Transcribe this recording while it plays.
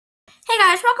Hey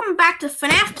guys, welcome back to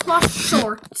FNAF Plus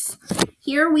Shorts.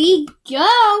 Here we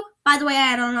go. By the way,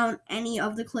 I don't own any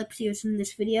of the clips used in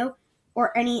this video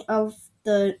or any of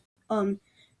the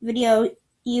video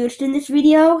used in this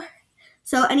video.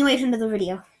 So anyways, into the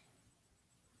video.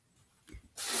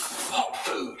 Hot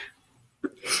food.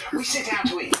 We sit down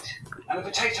to eat, and the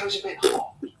potato's a bit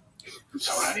hot.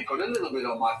 So I only put a little bit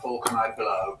on my fork and I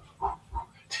blow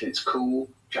till it's cool,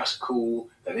 just cool,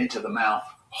 then into the mouth.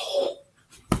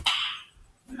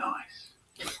 Nice.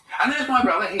 And there's my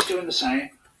brother, he's doing the same.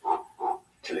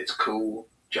 Till it's cool,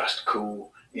 just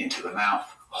cool, into the mouth.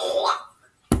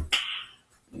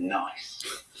 Nice.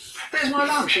 There's my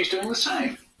mum, she's doing the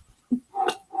same.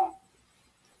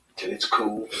 Till it's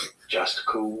cool, just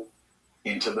cool,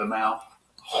 into the mouth.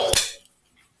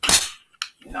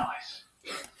 Nice.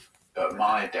 But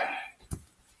my dad,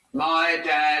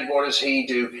 what does he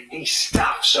do? He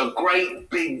stuffs a great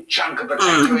big chunk of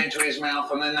potato into his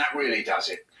mouth, and then that really does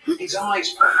it. His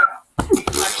eyes pop out. He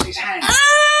claps his hands.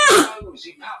 He goes,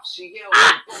 he puffs, he yells,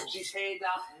 he bobs his head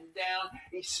up and down.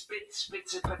 He spits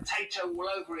a potato all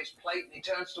over his plate, and he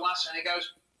turns to us and he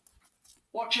goes,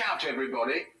 "Watch out,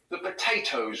 everybody. The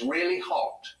potato's really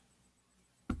hot."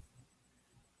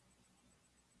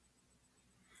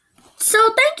 So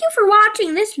thank you for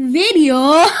watching this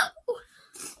video.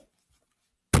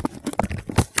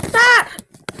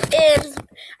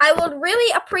 I would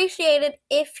really appreciate it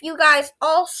if you guys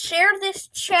all share this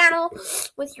channel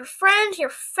with your friends, your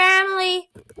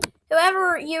family,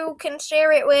 whoever you can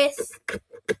share it with.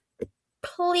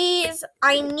 Please,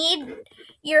 I need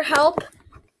your help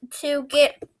to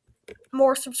get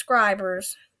more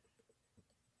subscribers.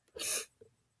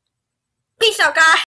 Peace out, guys.